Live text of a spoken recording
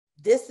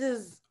this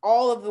is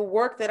all of the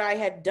work that I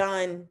had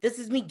done. This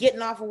is me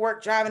getting off of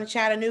work, driving to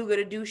Chattanooga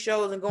to do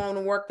shows and going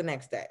to work the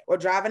next day, or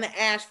driving to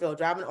Asheville,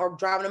 driving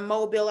to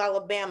Mobile,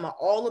 Alabama,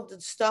 all of the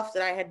stuff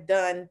that I had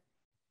done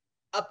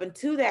up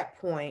until that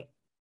point.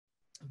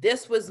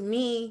 This was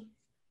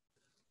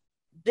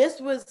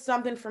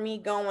something for me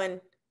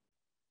going,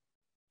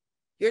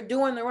 you're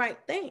doing the right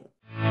thing.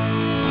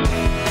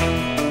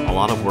 A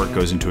lot of work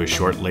goes into a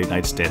short late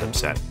night stand-up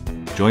set.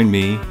 Join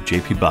me,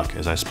 JP Buck,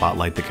 as I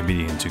spotlight the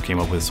comedians who came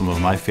up with some of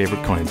my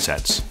favorite Conan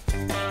sets.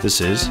 This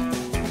is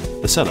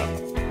The Setup.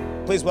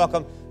 Please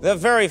welcome the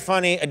very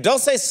funny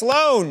Dulcé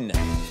Sloan.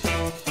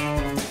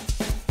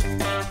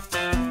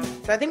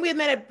 So I think we had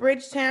met at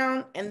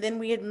Bridgetown, and then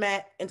we had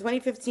met in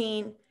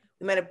 2015.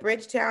 We met at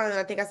Bridgetown, and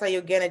I think I saw you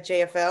again at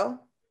JFL.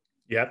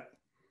 Yep.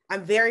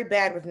 I'm very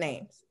bad with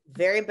names.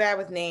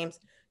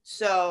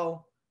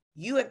 So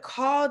you had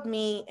called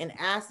me and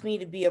asked me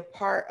to be a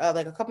part of,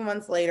 like, a couple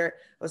months later,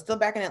 I was still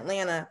back in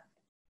Atlanta.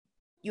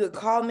 You had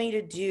called me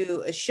to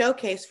do a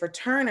showcase for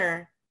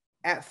Turner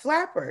at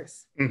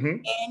Flappers. Mm-hmm.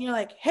 And you're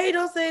like, hey,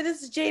 Dulcé,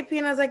 this is JP.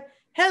 And I was like,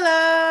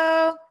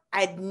 hello.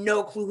 I had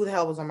no clue who the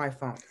hell was on my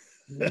phone.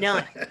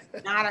 None.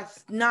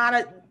 not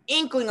a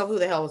inkling of who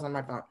the hell was on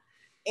my phone.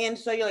 And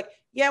so you're like,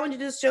 yeah, I went to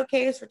do this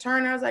showcase for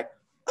Turner. I was like,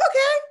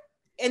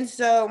 okay. And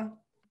so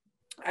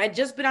I had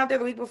just been out there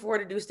the week before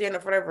to do stand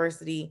up for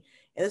diversity.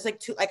 And it's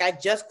like I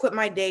just quit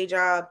my day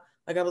job.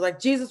 Like, I was like,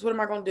 Jesus, what am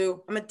I going to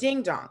do? I'm a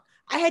ding dong.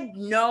 I had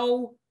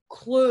no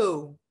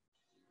clue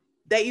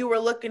that you were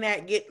looking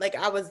at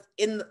I was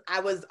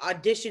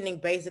auditioning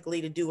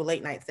basically to do a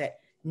late night set.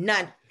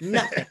 Nothing,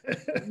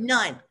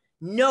 none,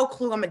 no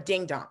clue. I'm a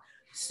ding dong.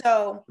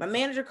 So my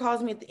manager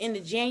calls me at the end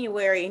of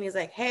January and he's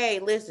like, hey,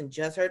 listen,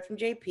 just heard from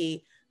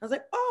JP. I was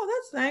like,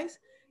 oh, that's nice.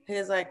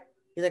 He's like,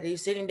 are you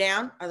sitting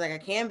down? I was like, I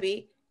can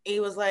be. And he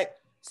was like,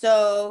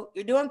 so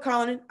you're doing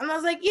Conan? And I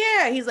was like,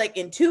 yeah. He's like,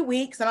 in 2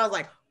 weeks. And I was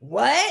like,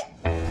 what?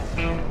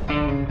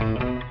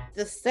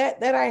 The set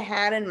that I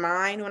had in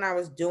mind when I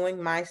was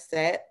doing my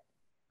set,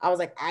 I was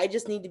like, I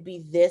just need to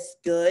be this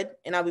good.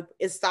 And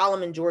it's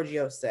Solomon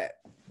Giorgio's set.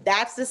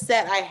 That's the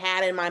set I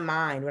had in my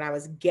mind when I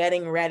was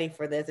getting ready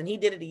for this. And he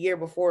did it a year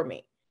before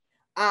me.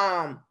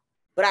 But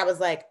I was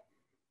like,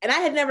 and I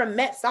had never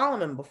met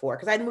Solomon before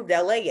because I hadn't moved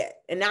to LA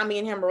yet. And now me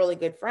and him are really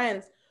good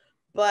friends.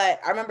 But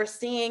I remember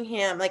seeing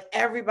him, I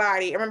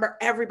remember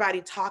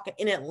everybody talking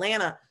in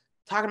Atlanta,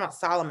 talking about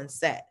Solomon's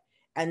set.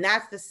 And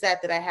that's the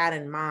set that I had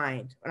in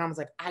mind. And I was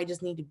like, I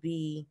just need to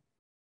be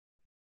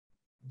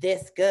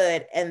this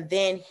good. And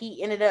then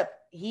he ended up,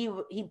 he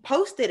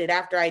posted it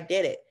after I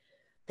did it.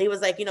 He was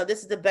like,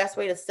 this is the best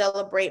way to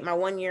celebrate my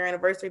 1 year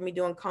anniversary of me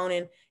doing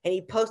Conan. And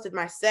he posted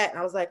my set. And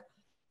I was like,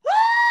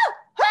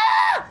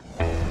 ah!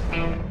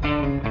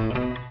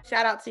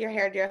 Shout out to your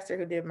hairdresser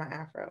who did my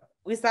afro.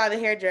 We saw the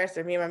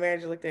hairdresser. Me and my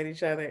manager looked at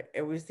each other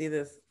and we see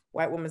this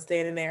white woman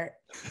standing there.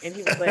 And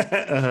he was like,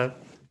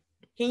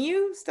 can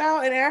you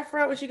style an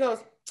afro? And she goes,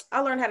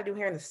 I learned how to do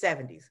hair in the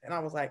 70s. And I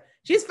was like,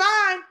 she's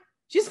fine.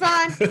 She's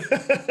fine.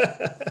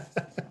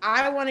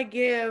 I want to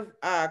give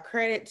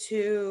credit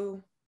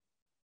to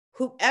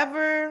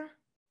whoever,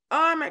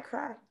 I might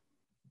cry.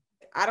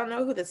 I don't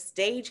know who the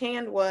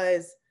stagehand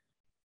was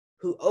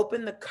who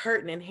opened the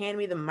curtain and handed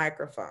me the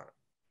microphone.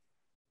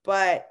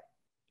 But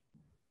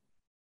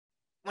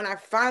when I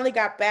finally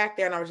got back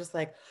there and I was just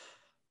like,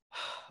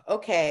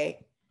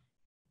 okay.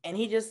 And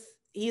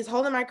he's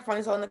holding the microphone,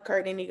 he's holding the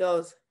curtain and he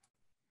goes,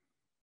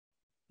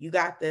 you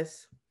got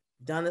this.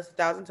 Done this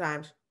 1,000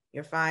 times.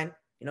 You're fine.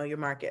 You know your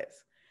mark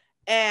is.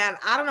 And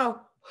I don't know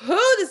who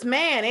this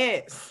man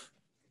is,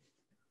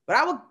 but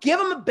I will give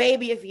him a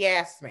baby if he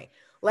asks me.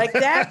 Like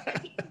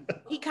that,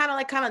 he kind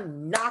of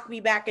knocked me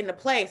back into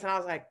place. And I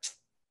was like,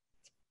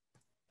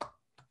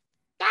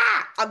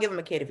 I'll give him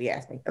a kid if he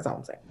asks me. That's all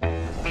I'm saying.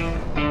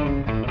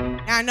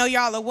 I know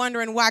y'all are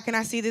wondering, why can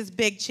I see this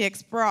big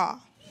chick's bra?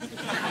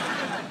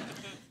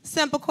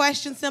 Simple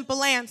question,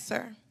 simple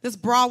answer. This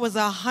bra was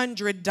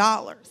 $100.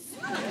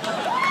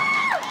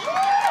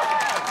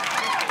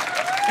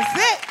 That's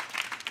it.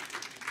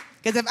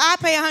 Because if I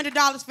pay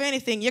 $100 for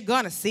anything, you're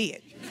gonna see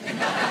it.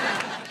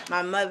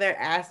 My mother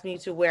asked me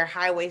to wear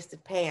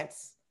high-waisted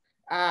pants.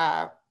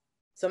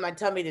 So my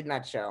tummy did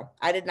not show.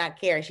 I did not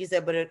care. She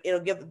said, but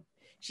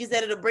she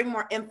said it'll bring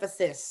more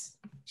emphasis.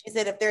 She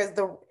said if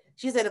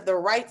the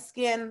right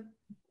skin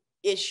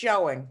is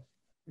showing,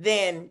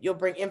 then you'll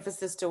bring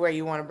emphasis to where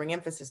you want to bring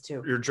emphasis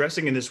to. You're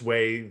dressing in this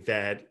way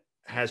that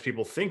has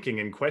people thinking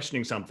and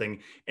questioning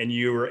something, and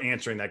you were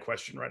answering that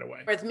question right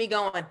away. It's me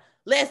going,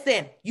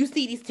 listen, you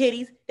see these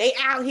titties? They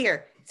out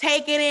here.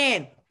 Take it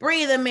in.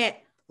 Breathe them in.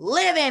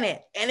 Live in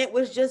it. And it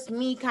was just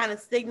me kind of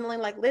signaling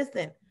like,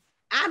 listen,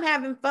 I'm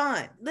having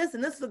fun.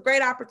 Listen, this is a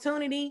great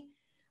opportunity.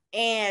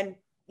 And,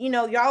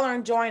 y'all are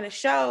enjoying the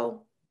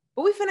show,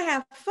 but we finna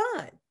have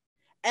fun.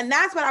 And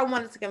that's what I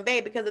wanted to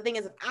convey, because the thing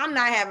is, if I'm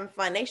not having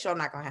fun, they sure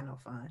not gonna have no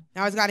fun. I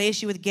always got an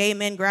issue with gay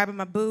men grabbing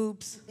my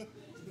boobs,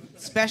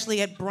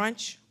 especially at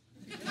brunch.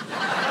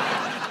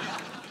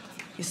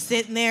 You're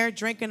sitting there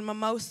drinking a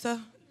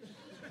mimosa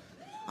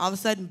All of a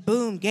sudden,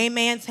 boom, gay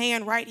man's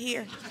hand right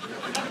here.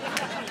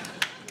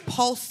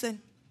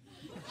 Pulsing.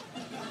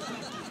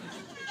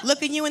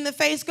 Looking you in the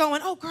face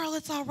going, oh, girl,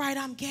 it's all right,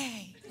 I'm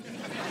gay.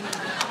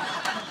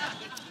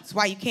 That's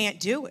why you can't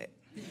do it.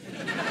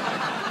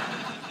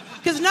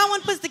 Because no one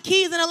puts the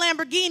keys in a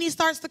Lamborghini,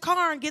 starts the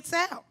car, and gets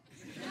out.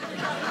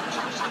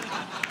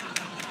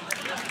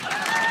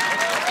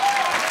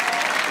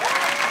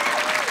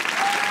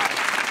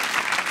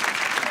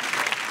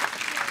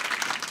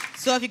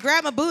 So if you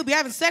grab my boob, you're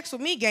having sex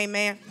with me, gay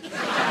man.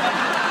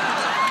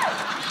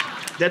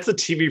 That's a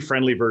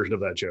TV-friendly version of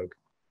that joke.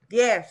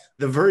 Yes.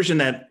 The version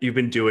that you've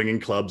been doing in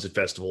clubs and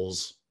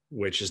festivals,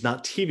 which is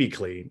not TV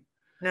clean.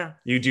 No.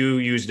 You do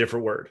use a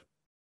different word.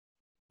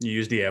 You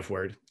use the F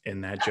word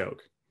in that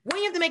joke.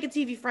 We have to make it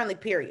TV-friendly,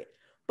 period.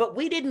 But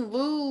we didn't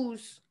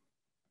lose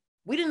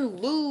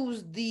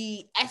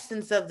the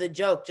essence of the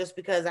joke just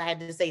because I had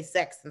to say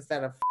sex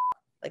instead of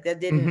like that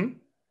didn't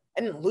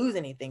I didn't lose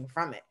anything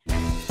from it.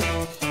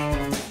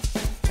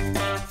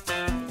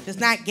 It's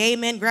not gay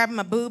men grabbing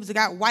my boobs. It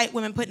got white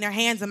women putting their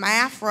hands in my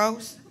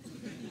afros.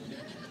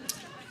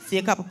 See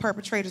a couple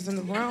perpetrators in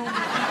the room.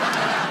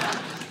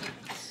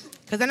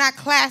 Because they're not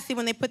classy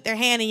when they put their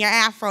hand in your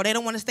afro. They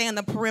don't want to stay on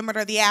the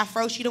perimeter of the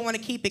afro. She don't want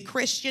to keep it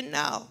Christian,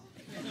 no.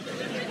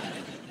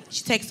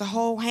 She takes the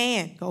whole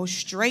hand, goes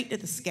straight to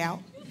the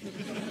scalp,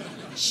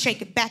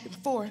 shake it back and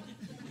forth,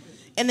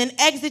 and then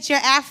exit your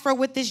afro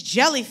with this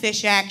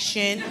jellyfish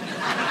action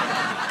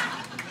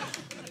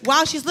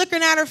while she's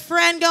looking at her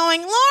friend going,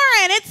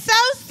 Lauren, it's so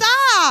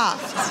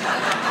soft.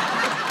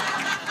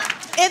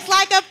 It's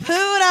like a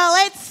poodle,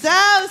 it's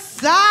so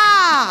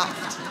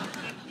soft.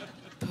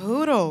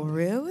 Poodle,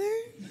 really?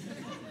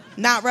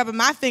 Not rubbing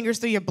my fingers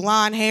through your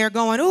blonde hair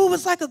going, ooh,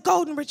 it's like a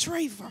golden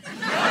retriever.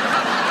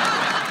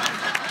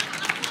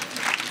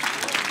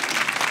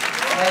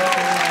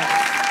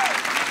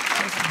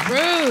 It's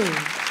rude.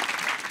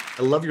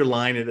 I love your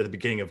line at the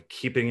beginning of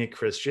keeping it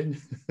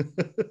Christian.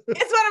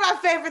 It's one of my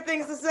favorite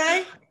things to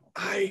say.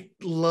 I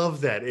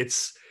love that. It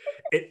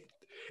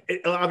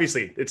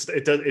obviously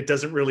it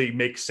doesn't really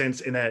make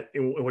sense in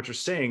what you're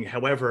saying.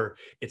 However,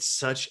 it's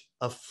such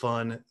a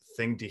fun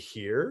thing to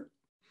hear.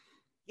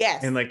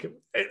 Yes. And like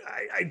it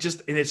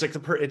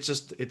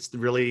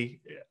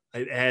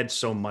adds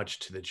so much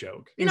to the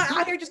joke. You know,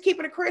 out here just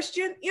keeping it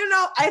Christian, you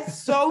know, it's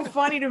so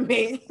funny to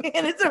me.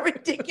 And it's a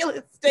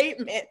ridiculous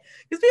statement.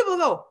 Because people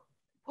go,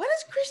 what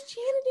does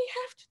Christianity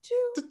have to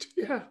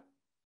do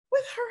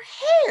with her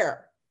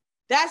hair?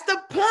 That's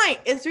the point.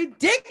 It's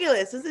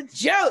ridiculous. It's a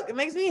joke. It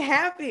makes me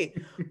happy.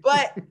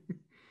 But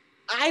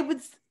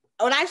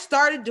when I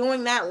started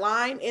doing that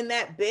line in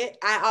that bit,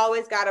 I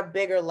always got a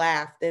bigger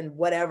laugh than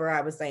whatever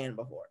I was saying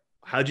before.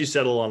 How'd you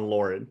settle on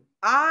Lauren?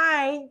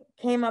 I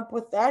came up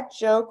with that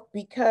joke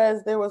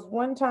because there was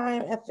one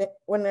time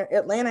when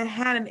Atlanta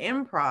had an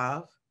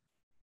improv,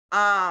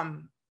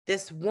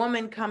 this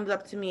woman comes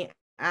up to me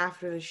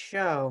after the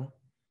show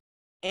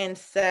and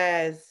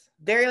says,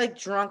 very like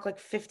drunk, like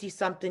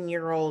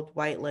 50-something-year-old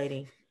white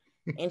lady.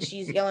 And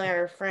she's yelling at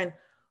her friend,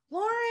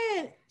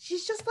 Lauren,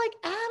 she's just like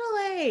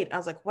Adelaide. I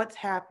was like, what's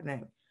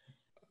happening?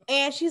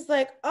 And she's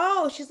like,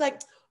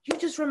 you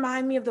just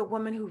remind me of the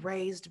woman who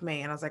raised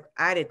me. And I was like,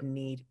 I didn't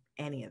need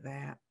any of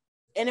that.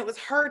 And it was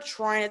her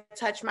trying to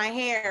touch my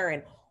hair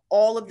and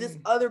all of this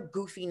other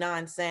goofy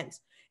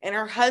nonsense. And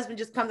her husband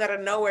just comes out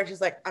of nowhere.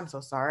 She's like, I'm so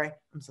sorry.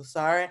 I'm so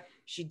sorry.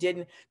 She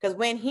didn't.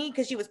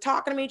 Because she was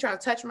talking to me, trying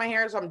to touch my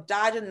hair. So I'm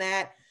dodging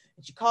that.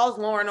 And she calls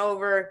Lauren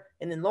over.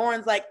 And then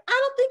Lauren's like, I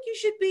don't think you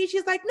should be.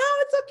 She's like, no,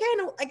 it's okay.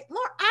 No, like,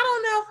 Lauren, I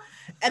don't know.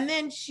 And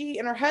then she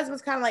and her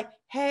husband's kind of like,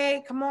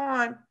 hey, come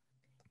on.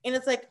 And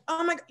it's like,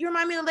 oh my God, you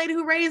remind me of the lady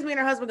who raised me. And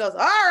her husband goes, all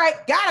right,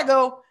 gotta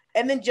go.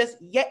 And then just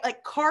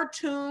like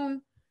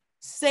cartoon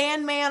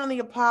Sandman on the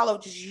Apollo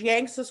just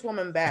yanks this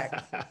woman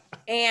back.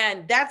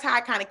 And that's how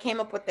I kind of came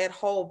up with that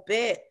whole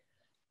bit.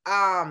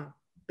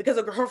 Because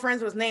her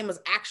friend's name was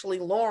actually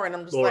Lauren.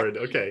 I'm just Lauren,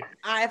 like, okay.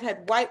 I've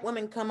had white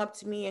women come up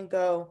to me and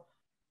go,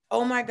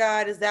 oh my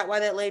God, is that why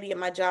that lady at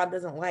my job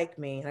doesn't like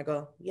me? And I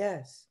go,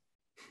 yes.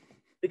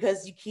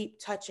 Because you keep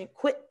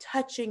quit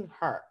touching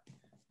her.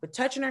 Quit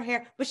touching her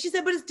hair. But she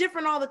said, but it's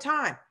different all the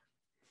time.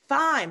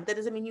 Fine, that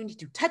doesn't mean you need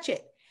to touch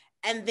it.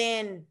 And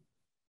then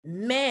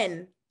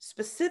men,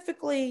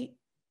 specifically,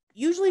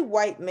 usually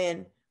white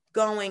men,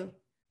 going,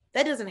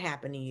 that doesn't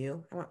happen to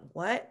you. I went,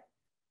 what?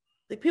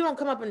 Like, people don't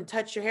come up and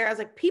touch your hair. I was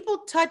like, people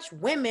touch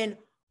women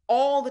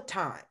all the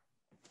time.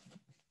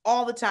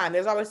 All the time.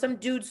 There's always some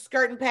dude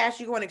skirting past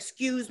you going,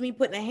 excuse me,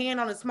 putting a hand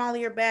on the small of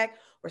your back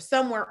or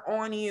somewhere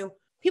on you.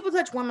 People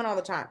touch women all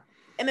the time.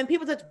 And then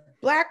people touch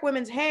Black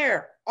women's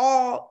hair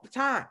all the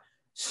time.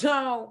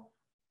 So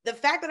the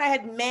fact that I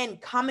had men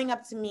coming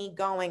up to me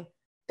going,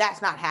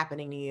 that's not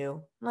happening to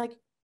you. I'm like,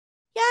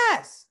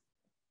 yes.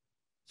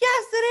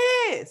 Yes,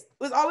 it is. It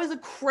was always the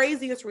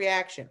craziest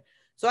reaction.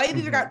 So I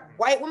either got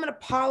white women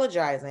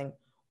apologizing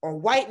or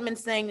white men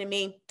saying to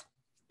me,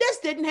 this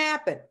didn't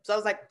happen. So I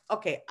was like,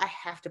 okay, I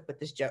have to put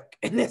this joke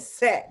in this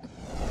set.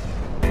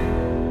 Great.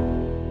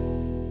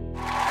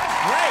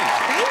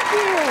 Thank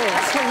you.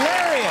 That's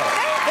hilarious.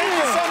 Thank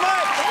you so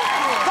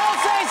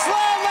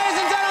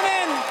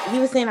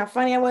was saying how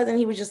funny I was. And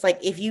he was just like,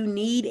 if you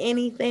need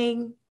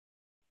anything,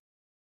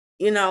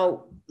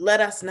 let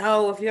us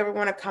know. If you ever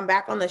want to come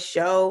back on the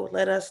show,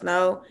 let us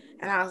know.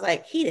 And I was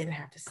like, he didn't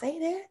have to say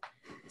that.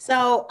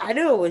 So I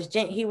knew it was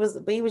he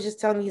was just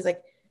telling me, he's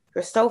like,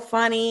 you're so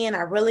funny and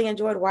I really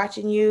enjoyed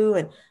watching you.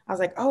 And I was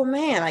like, oh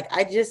man, like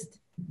I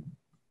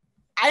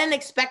didn't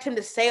expect him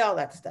to say all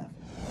that stuff.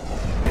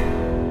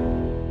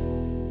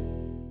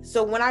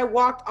 So when I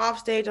walked off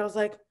stage, I was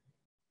like,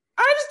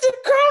 I just did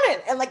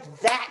Conan. And like,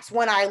 that's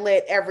when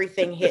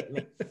everything hit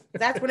me.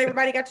 That's when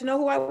everybody got to know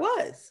who I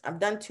was. I've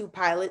done 2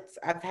 pilots.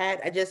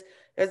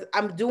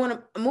 I'm doing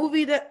a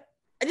movie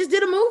I just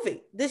did a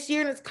movie this year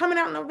and it's coming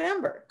out in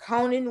November.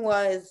 Conan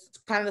was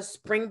kind of the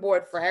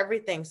springboard for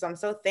everything. So I'm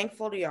so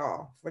thankful to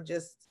y'all for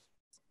just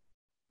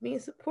being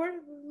supportive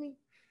of me.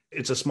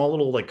 It's a small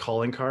little like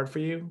calling card for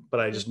you,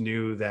 but I just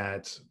knew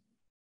that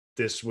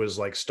this was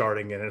like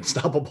starting an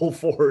unstoppable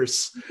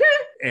force.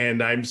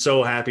 And I'm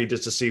so happy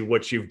just to see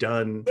what you've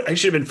done. I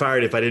should have been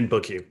fired if I didn't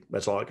book you.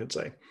 That's all I could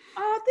say.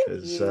 Oh,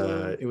 thank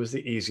you. It was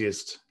the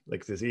easiest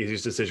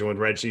decision when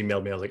Reg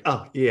emailed me. I was like,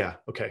 oh yeah,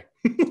 okay,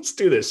 let's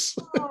do this.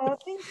 Oh,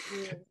 thank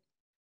you.